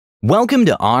Welcome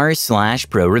to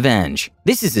r/ProRevenge.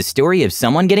 This is the story of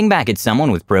someone getting back at someone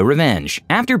with ProRevenge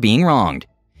after being wronged.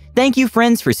 Thank you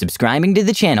friends for subscribing to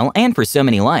the channel and for so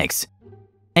many likes.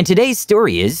 And today's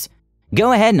story is,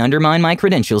 go ahead and undermine my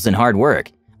credentials and hard work.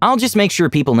 I'll just make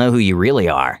sure people know who you really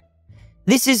are.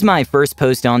 This is my first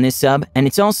post on this sub, and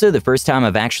it's also the first time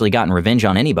I've actually gotten revenge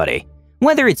on anybody.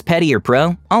 Whether it's petty or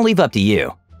pro, I'll leave up to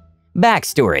you.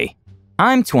 Backstory.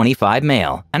 I'm 25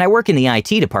 male, and I work in the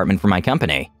IT department for my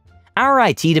company. Our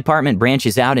IT department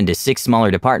branches out into 6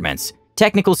 smaller departments: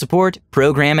 technical support,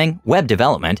 programming, web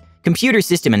development, computer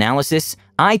system analysis,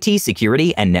 IT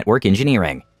security, and network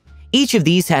engineering. Each of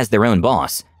these has their own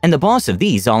boss, and the boss of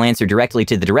these all answer directly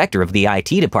to the director of the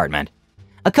IT department.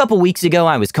 A couple weeks ago,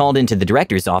 I was called into the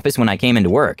director's office when I came into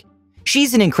work.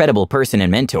 She's an incredible person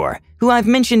and mentor, who I've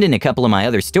mentioned in a couple of my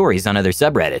other stories on other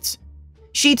subreddits.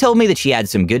 She told me that she had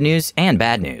some good news and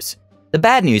bad news. The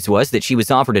bad news was that she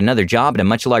was offered another job at a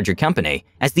much larger company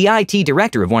as the IT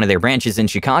director of one of their branches in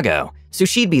Chicago, so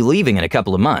she'd be leaving in a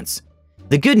couple of months.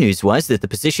 The good news was that the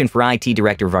position for IT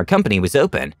director of our company was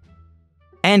open.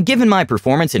 And given my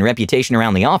performance and reputation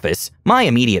around the office, my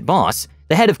immediate boss,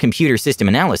 the head of computer system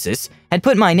analysis, had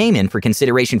put my name in for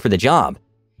consideration for the job.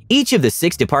 Each of the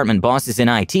 6 department bosses in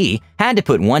IT had to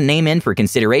put one name in for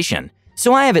consideration,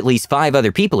 so I have at least 5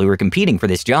 other people who are competing for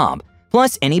this job,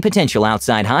 plus any potential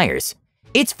outside hires.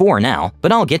 It's 4 now,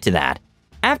 but I'll get to that.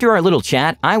 After our little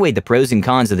chat, I weighed the pros and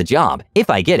cons of the job, if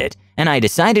I get it, and I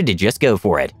decided to just go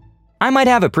for it. I might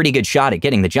have a pretty good shot at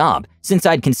getting the job, since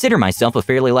I'd consider myself a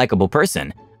fairly likable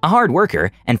person, a hard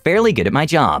worker, and fairly good at my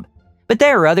job. But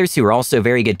there are others who are also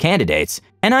very good candidates,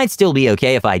 and I'd still be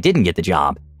okay if I didn't get the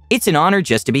job. It's an honor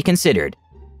just to be considered.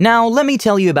 Now, let me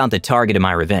tell you about the target of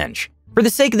my revenge. For the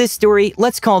sake of this story,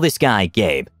 let's call this guy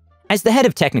Gabe. As the head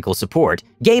of technical support,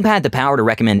 Gabe had the power to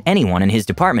recommend anyone in his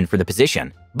department for the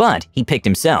position, but he picked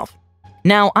himself.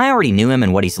 Now, I already knew him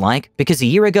and what he's like because a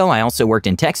year ago I also worked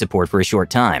in tech support for a short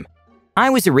time. I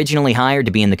was originally hired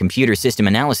to be in the computer system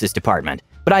analysis department,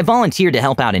 but I volunteered to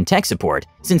help out in tech support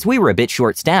since we were a bit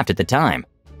short-staffed at the time.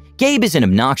 Gabe is an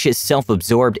obnoxious,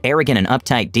 self-absorbed, arrogant, and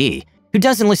uptight D who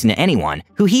doesn't listen to anyone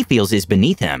who he feels is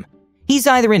beneath him. He's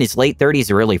either in his late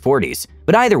 30s or early 40s,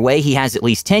 but either way he has at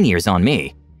least 10 years on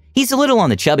me. He's a little on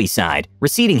the chubby side,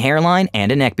 receding hairline, and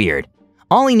a neckbeard.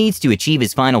 All he needs to achieve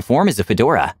his final form is a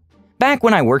fedora. Back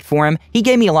when I worked for him, he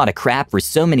gave me a lot of crap for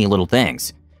so many little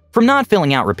things. From not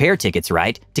filling out repair tickets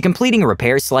right, to completing a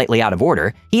repair slightly out of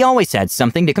order, he always had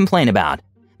something to complain about.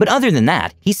 But other than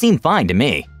that, he seemed fine to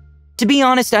me. To be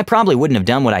honest, I probably wouldn't have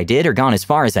done what I did or gone as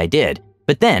far as I did.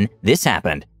 But then, this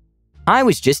happened. I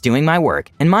was just doing my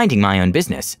work and minding my own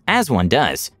business, as one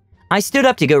does. I stood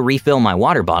up to go refill my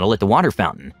water bottle at the water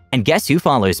fountain, and guess who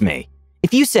follows me?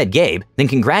 If you said Gabe, then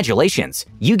congratulations,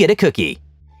 you get a cookie.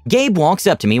 Gabe walks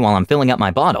up to me while I'm filling up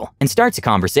my bottle and starts a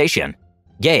conversation.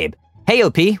 Gabe, hey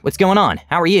OP, what's going on?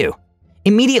 How are you?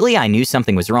 Immediately I knew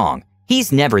something was wrong.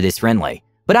 He's never this friendly,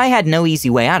 but I had no easy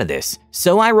way out of this,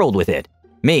 so I rolled with it.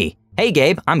 Me, hey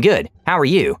Gabe, I'm good. How are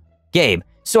you? Gabe,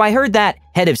 so I heard that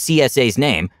head of CSA's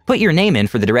name put your name in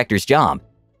for the director's job.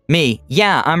 Me,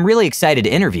 yeah, I'm really excited to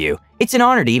interview. It's an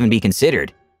honor to even be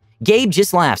considered. Gabe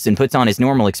just laughs and puts on his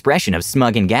normal expression of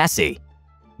smug and gassy.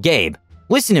 Gabe,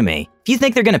 listen to me. If you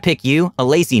think they're gonna pick you, a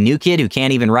lazy new kid who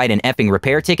can't even write an effing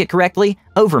repair ticket correctly,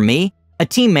 over me, a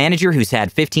team manager who's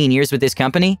had 15 years with this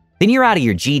company, then you're out of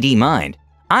your GD mind.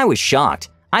 I was shocked.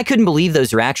 I couldn't believe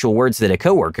those are actual words that a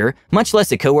coworker, much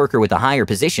less a coworker with a higher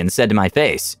position, said to my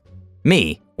face.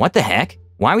 Me, what the heck?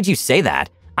 Why would you say that?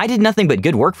 I did nothing but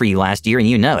good work for you last year and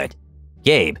you know it.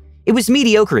 Gabe, it was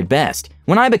mediocre at best.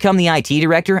 When I become the IT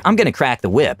director, I'm gonna crack the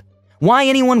whip. Why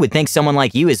anyone would think someone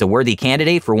like you is a worthy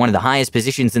candidate for one of the highest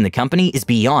positions in the company is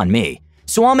beyond me.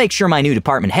 So I'll make sure my new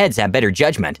department heads have better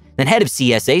judgment than head of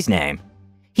CSA's name.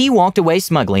 He walked away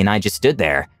smugly and I just stood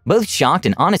there, both shocked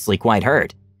and honestly quite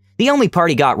hurt. The only part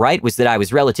he got right was that I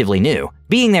was relatively new,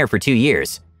 being there for 2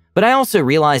 years. But I also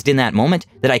realized in that moment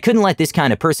that I couldn't let this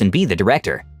kind of person be the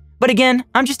director. But again,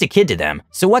 I'm just a kid to them,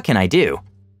 so what can I do?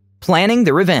 Planning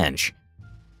the revenge.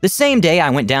 The same day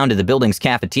I went down to the building's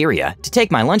cafeteria to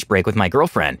take my lunch break with my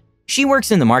girlfriend. She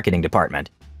works in the marketing department.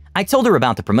 I told her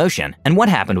about the promotion and what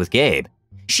happened with Gabe.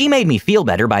 She made me feel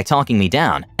better by talking me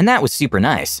down, and that was super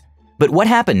nice. But what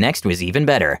happened next was even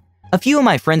better. A few of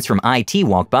my friends from IT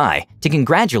walked by to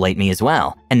congratulate me as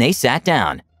well, and they sat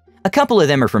down. A couple of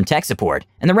them are from tech support,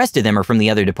 and the rest of them are from the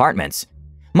other departments.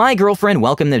 My girlfriend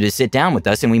welcomed them to sit down with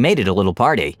us and we made it a little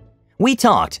party. We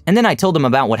talked, and then I told them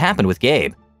about what happened with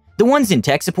Gabe. The ones in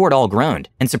tech support all groaned,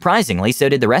 and surprisingly so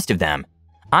did the rest of them.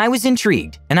 I was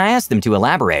intrigued, and I asked them to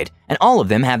elaborate, and all of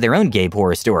them have their own Gabe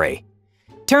horror story.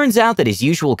 Turns out that his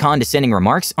usual condescending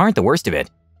remarks aren't the worst of it.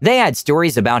 They had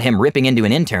stories about him ripping into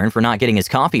an intern for not getting his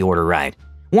coffee order right.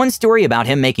 One story about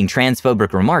him making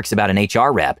transphobic remarks about an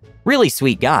HR rep. Really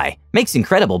sweet guy. Makes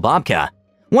incredible babka.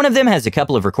 One of them has a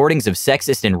couple of recordings of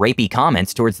sexist and rapey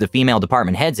comments towards the female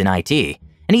department heads in IT,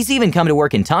 and he's even come to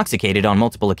work intoxicated on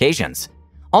multiple occasions.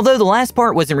 Although the last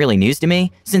part wasn't really news to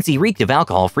me, since he reeked of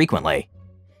alcohol frequently.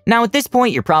 Now at this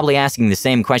point, you're probably asking the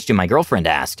same question my girlfriend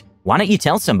asked. Why don't you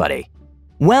tell somebody?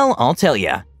 Well, I'll tell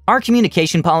ya. Our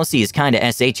communication policy is kinda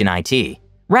SH in IT.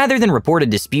 Rather than report a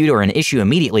dispute or an issue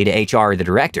immediately to HR or the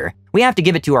director, we have to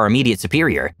give it to our immediate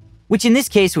superior, which in this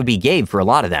case would be Gabe for a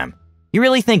lot of them. You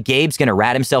really think Gabe's gonna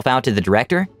rat himself out to the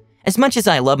director? As much as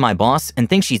I love my boss and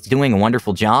think she's doing a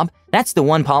wonderful job, that's the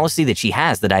one policy that she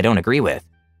has that I don't agree with.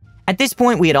 At this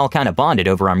point, we had all kind of bonded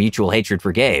over our mutual hatred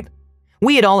for Gabe.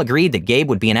 We had all agreed that Gabe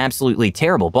would be an absolutely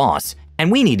terrible boss,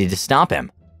 and we needed to stop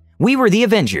him. We were the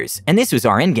Avengers, and this was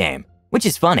our endgame, which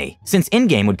is funny, since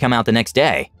Endgame would come out the next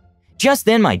day. Just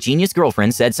then, my genius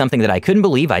girlfriend said something that I couldn't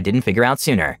believe I didn't figure out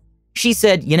sooner. She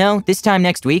said, you know, this time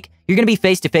next week, you're gonna be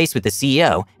face-to-face with the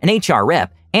CEO, an HR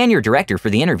rep, and your director for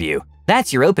the interview.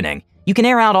 That's your opening. You can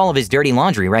air out all of his dirty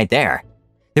laundry right there.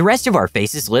 The rest of our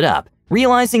faces lit up,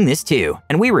 realizing this too,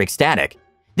 and we were ecstatic.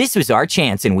 This was our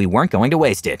chance and we weren't going to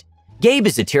waste it. Gabe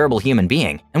is a terrible human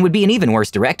being and would be an even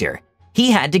worse director. He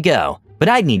had to go, but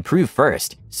I'd need proof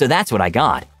first, so that's what I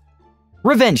got.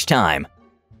 Revenge time.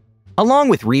 Along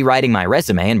with rewriting my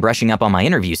resume and brushing up on my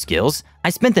interview skills, I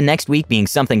spent the next week being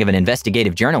something of an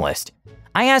investigative journalist.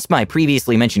 I asked my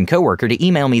previously mentioned coworker to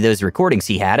email me those recordings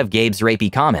he had of Gabe's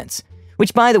rapey comments,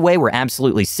 which by the way were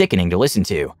absolutely sickening to listen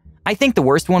to. I think the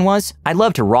worst one was, I'd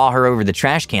love to raw her over the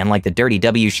trash can like the dirty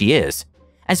W she is,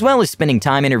 as well as spending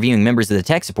time interviewing members of the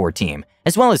tech support team,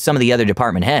 as well as some of the other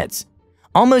department heads.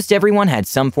 Almost everyone had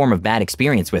some form of bad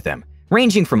experience with him,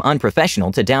 ranging from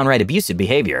unprofessional to downright abusive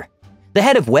behavior. The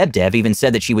head of web dev even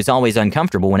said that she was always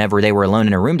uncomfortable whenever they were alone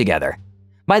in a room together.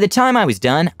 By the time I was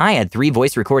done, I had 3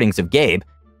 voice recordings of Gabe,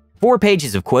 4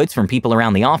 pages of quotes from people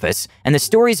around the office, and the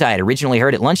stories I had originally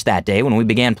heard at lunch that day when we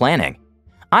began planning.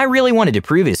 I really wanted to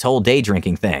prove his whole day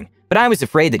drinking thing, but I was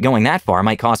afraid that going that far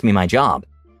might cost me my job.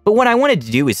 But what I wanted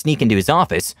to do was sneak into his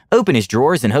office, open his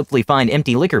drawers, and hopefully find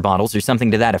empty liquor bottles or something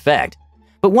to that effect.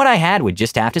 But what I had would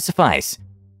just have to suffice.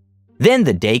 Then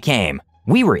the day came.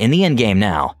 We were in the endgame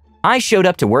now. I showed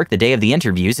up to work the day of the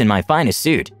interviews in my finest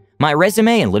suit, my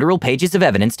resume and literal pages of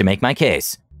evidence to make my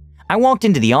case. I walked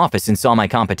into the office and saw my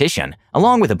competition,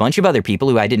 along with a bunch of other people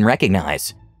who I didn't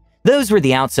recognize. Those were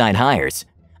the outside hires.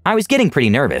 I was getting pretty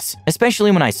nervous,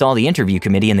 especially when I saw the interview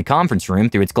committee in the conference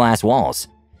room through its glass walls.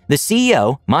 The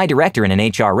CEO, my director, and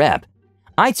an HR rep.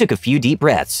 I took a few deep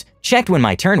breaths, checked when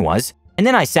my turn was, and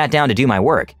then I sat down to do my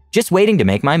work, just waiting to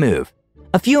make my move.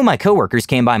 A few of my coworkers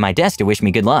came by my desk to wish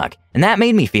me good luck, and that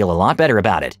made me feel a lot better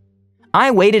about it. I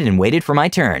waited and waited for my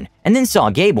turn, and then saw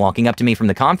Gabe walking up to me from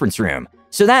the conference room,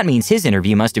 so that means his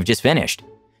interview must have just finished.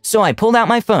 So I pulled out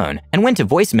my phone and went to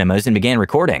voice memos and began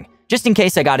recording, just in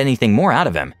case I got anything more out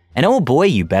of him, and oh boy,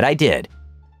 you bet I did.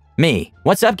 Me,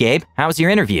 what's up, Gabe? How was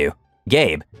your interview?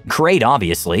 Gabe, great,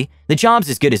 obviously. The job's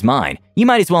as good as mine. You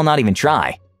might as well not even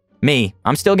try. Me,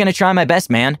 I'm still gonna try my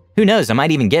best, man. Who knows, I might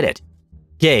even get it.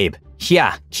 Gabe,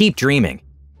 yeah, keep dreaming.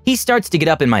 He starts to get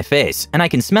up in my face, and I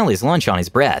can smell his lunch on his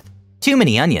breath. Too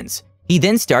many onions. He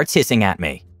then starts hissing at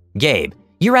me. Gabe,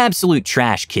 you're absolute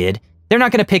trash, kid. They're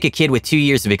not gonna pick a kid with 2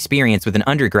 years of experience with an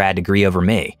undergrad degree over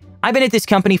me. I've been at this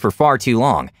company for far too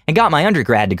long, and got my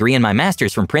undergrad degree and my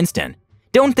master's from Princeton.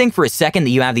 Don't think for a second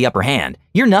that you have the upper hand.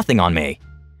 You're nothing on me.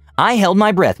 I held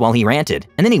my breath while he ranted,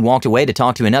 and then he walked away to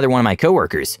talk to another one of my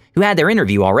coworkers, who had their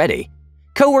interview already.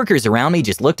 Coworkers around me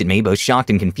just looked at me, both shocked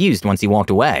and confused once he walked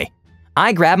away.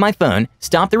 I grabbed my phone,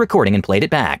 stopped the recording, and played it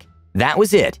back. That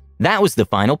was it. That was the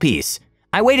final piece.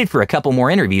 I waited for a couple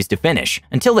more interviews to finish,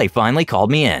 until they finally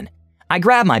called me in. I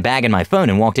grabbed my bag and my phone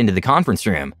and walked into the conference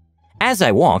room. As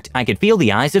I walked, I could feel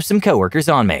the eyes of some coworkers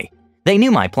on me. They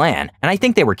knew my plan, and I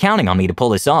think they were counting on me to pull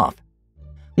this off.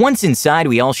 Once inside,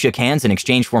 we all shook hands and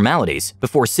exchanged formalities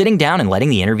before sitting down and letting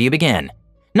the interview begin.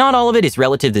 Not all of it is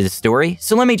relative to the story,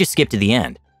 so let me just skip to the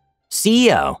end.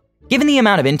 CEO, given the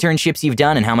amount of internships you've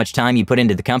done and how much time you put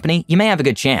into the company, you may have a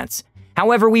good chance.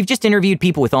 However, we've just interviewed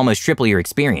people with almost triple your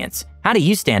experience. How do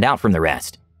you stand out from the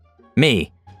rest?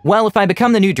 Me, well, if I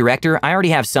become the new director, I already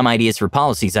have some ideas for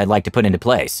policies I'd like to put into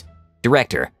place.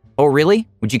 Director, oh really?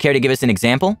 Would you care to give us an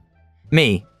example?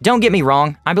 Me, don't get me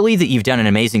wrong, I believe that you've done an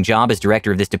amazing job as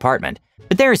director of this department,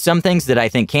 but there are some things that I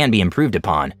think can be improved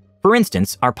upon. For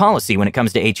instance, our policy when it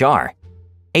comes to HR.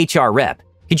 HR rep,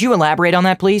 could you elaborate on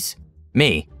that please?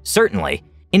 Me, certainly.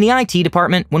 In the IT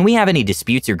department, when we have any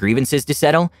disputes or grievances to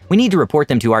settle, we need to report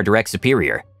them to our direct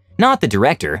superior. Not the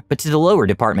director, but to the lower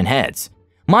department heads.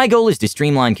 My goal is to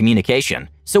streamline communication,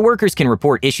 so workers can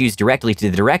report issues directly to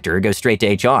the director or go straight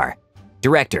to HR.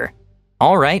 Director: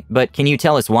 all right, but can you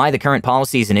tell us why the current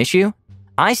policy is an issue?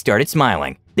 I started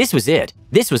smiling. This was it.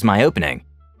 This was my opening.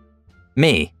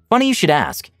 Me: funny you should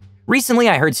ask. Recently,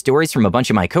 I heard stories from a bunch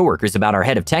of my coworkers about our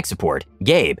head of tech support,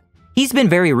 Gabe. He's been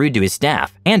very rude to his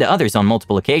staff and to others on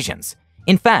multiple occasions.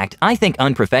 In fact, I think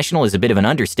unprofessional is a bit of an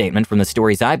understatement from the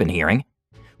stories I've been hearing.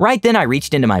 Right then, I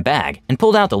reached into my bag and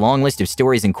pulled out the long list of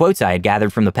stories and quotes I had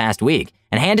gathered from the past week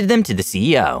and handed them to the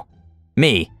CEO.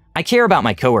 Me: I care about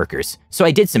my coworkers, so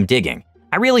I did some digging.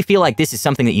 I really feel like this is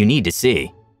something that you need to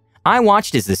see. I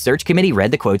watched as the search committee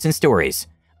read the quotes and stories.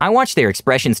 I watched their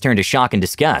expressions turn to shock and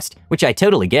disgust, which I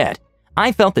totally get.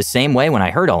 I felt the same way when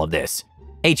I heard all of this.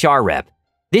 HR rep: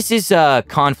 this is a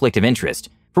conflict of interest.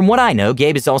 From what I know,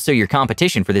 Gabe is also your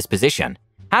competition for this position.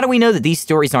 How do we know that these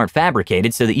stories aren't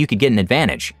fabricated so that you could get an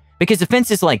advantage? Because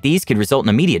offenses like these could result in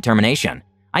immediate termination.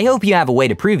 I hope you have a way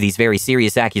to prove these very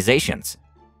serious accusations.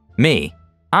 Me: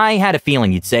 I had a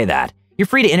feeling you'd say that. You're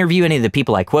free to interview any of the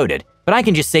people I quoted, but I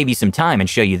can just save you some time and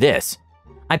show you this.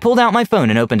 I pulled out my phone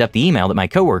and opened up the email that my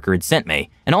coworker had sent me,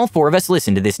 and all four of us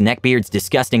listened to this neckbeard's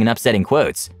disgusting and upsetting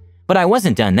quotes. But I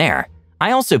wasn't done there.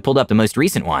 I also pulled up the most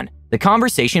recent one, the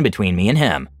conversation between me and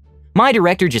him. My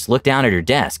director just looked down at her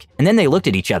desk, and then they looked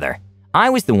at each other. I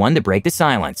was the one to break the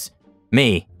silence.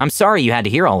 Me: I'm sorry you had to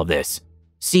hear all of this.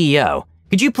 CEO: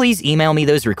 could you please email me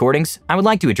those recordings? I would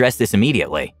like to address this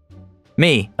immediately.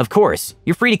 Me: of course,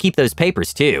 you're free to keep those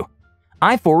papers too.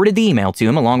 I forwarded the email to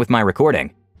him along with my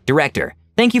recording. Director: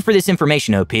 thank you for this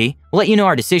information, OP. We'll let you know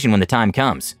our decision when the time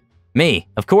comes. Me: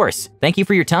 of course, thank you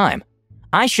for your time.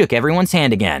 I shook everyone's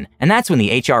hand again, and that's when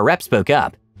the HR rep spoke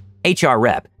up. HR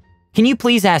rep: can you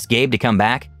please ask Gabe to come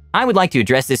back? I would like to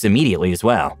address this immediately as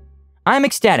well. I'm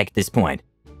ecstatic at this point.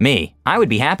 Me: I would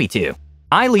be happy to.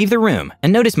 I leave the room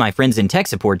and notice my friends in tech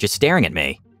support just staring at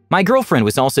me. My girlfriend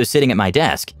was also sitting at my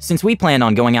desk since we planned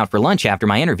on going out for lunch after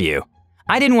my interview.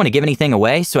 I didn't want to give anything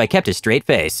away, so I kept a straight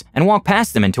face and walked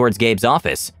past them and towards Gabe's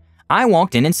office. I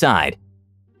walked in inside.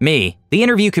 Me: the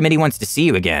interview committee wants to see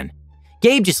you again.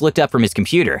 Gabe just looked up from his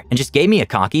computer and just gave me a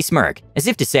cocky smirk, as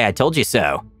if to say I told you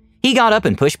so. He got up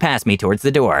and pushed past me towards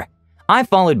the door. I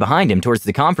followed behind him towards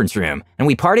the conference room, and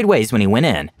we parted ways when he went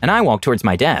in, and I walked towards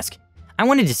my desk. I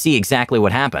wanted to see exactly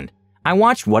what happened. I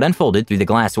watched what unfolded through the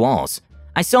glass walls.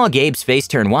 I saw Gabe's face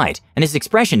turn white, and his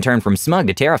expression turn from smug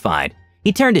to terrified.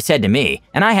 He turned his head to me,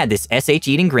 and I had this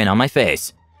eating grin on my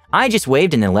face. I just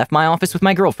waved and then left my office with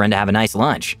my girlfriend to have a nice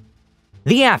lunch.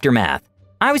 The aftermath.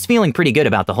 I was feeling pretty good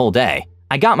about the whole day.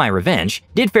 I got my revenge,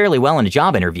 did fairly well in a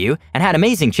job interview, and had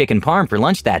amazing chicken parm for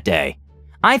lunch that day.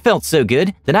 I felt so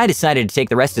good that I decided to take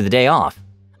the rest of the day off.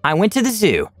 I went to the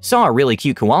zoo, saw a really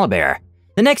cute koala bear.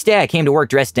 The next day I came to work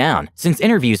dressed down, since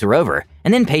interviews were over,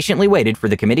 and then patiently waited for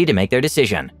the committee to make their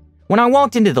decision. When I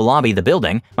walked into the lobby of the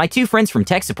building, my two friends from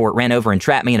tech support ran over and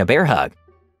trapped me in a bear hug.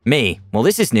 Me: well,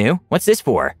 this is new. What's this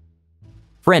for?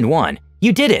 Friend 1: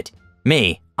 you did it.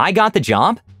 Me: I got the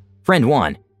job? Friend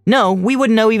 1: no, we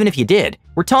wouldn't know even if you did.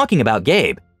 We're talking about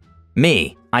Gabe.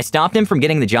 Me: I stopped him from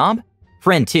getting the job?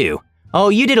 Friend 2: oh,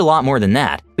 you did a lot more than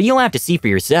that, but you'll have to see for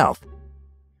yourself.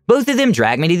 Both of them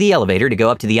dragged me to the elevator to go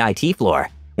up to the IT floor.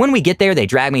 When we get there, they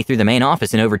drag me through the main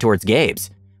office and over towards Gabe's.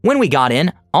 When we got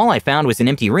in, all I found was an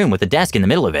empty room with a desk in the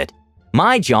middle of it.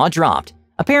 My jaw dropped.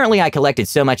 Apparently, I collected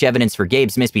so much evidence for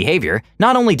Gabe's misbehavior,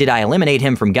 not only did I eliminate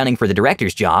him from gunning for the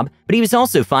director's job, but he was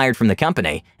also fired from the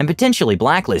company and potentially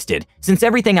blacklisted, since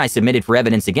everything I submitted for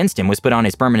evidence against him was put on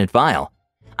his permanent file.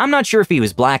 I'm not sure if he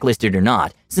was blacklisted or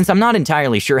not, since I'm not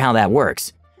entirely sure how that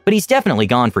works, but he's definitely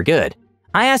gone for good.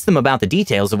 I asked them about the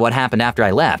details of what happened after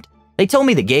I left. They told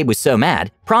me that Gabe was so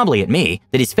mad, probably at me,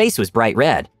 that his face was bright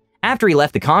red. After he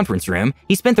left the conference room,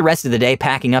 he spent the rest of the day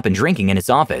packing up and drinking in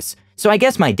his office, so I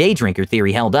guess my day drinker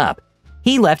theory held up.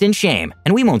 He left in shame,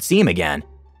 and we won't see him again.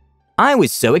 I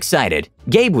was so excited.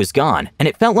 Gabe was gone, and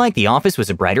it felt like the office was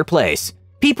a brighter place.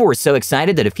 People were so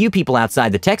excited that a few people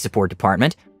outside the tech support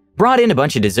department brought in a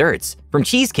bunch of desserts, from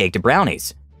cheesecake to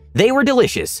brownies. They were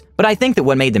delicious, but I think that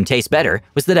what made them taste better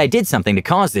was that I did something to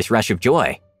cause this rush of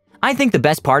joy. I think the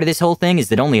best part of this whole thing is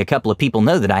that only a couple of people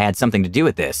know that I had something to do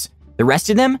with this. The rest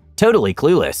of them, totally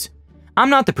clueless. I'm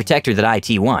not the protector that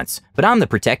IT wants, but I'm the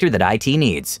protector that IT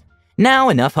needs. Now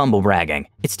enough humble bragging.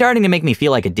 It's starting to make me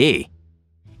feel like a D.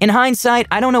 In hindsight,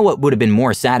 I don't know what would have been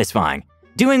more satisfying,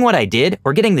 doing what I did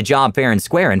or getting the job fair and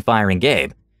square and firing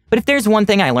Gabe. But if there's one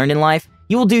thing I learned in life,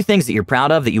 you will do things that you're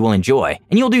proud of that you will enjoy,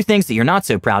 and you'll do things that you're not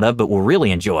so proud of but will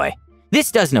really enjoy.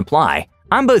 This doesn't apply.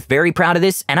 I'm both very proud of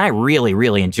this, and I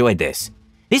really enjoyed this.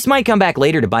 This might come back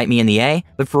later to bite me in the A,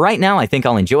 but for right now I think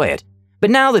I'll enjoy it. But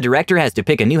now the director has to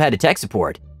pick a new head of tech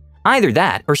support. Either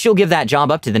that, or she'll give that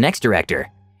job up to the next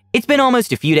director. It's been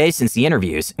almost a few days since the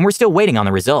interviews, and we're still waiting on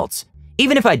the results.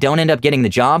 Even if I don't end up getting the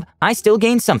job, I still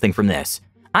gained something from this.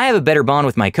 I have a better bond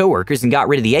with my coworkers and got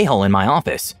rid of the a-hole in my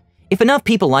office. If enough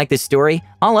people like this story,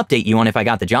 I'll update you on if I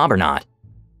got the job or not.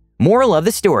 Moral of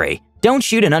the story: don't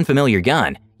shoot an unfamiliar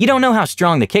gun. You don't know how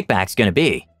strong the kickback's gonna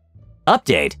be.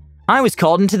 Update: I was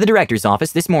called into the director's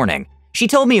office this morning. She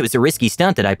told me it was a risky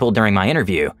stunt that I pulled during my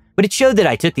interview, but it showed that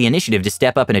I took the initiative to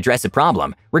step up and address a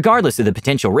problem, regardless of the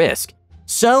potential risk.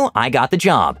 So, I got the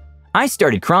job. I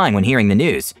started crying when hearing the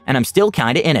news, and I'm still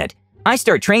kinda in it. I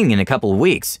start training in a couple of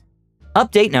weeks.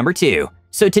 Update number 2.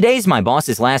 So today's my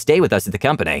boss's last day with us at the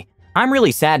company. I'm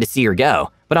really sad to see her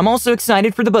go, but I'm also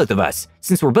excited for the both of us,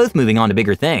 since we're both moving on to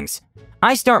bigger things.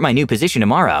 I start my new position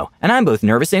tomorrow, and I'm both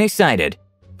nervous and excited.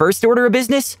 First order of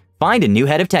business: find a new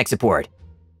head of tech support.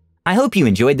 I hope you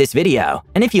enjoyed this video,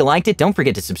 and if you liked it, don't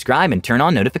forget to subscribe and turn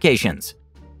on notifications.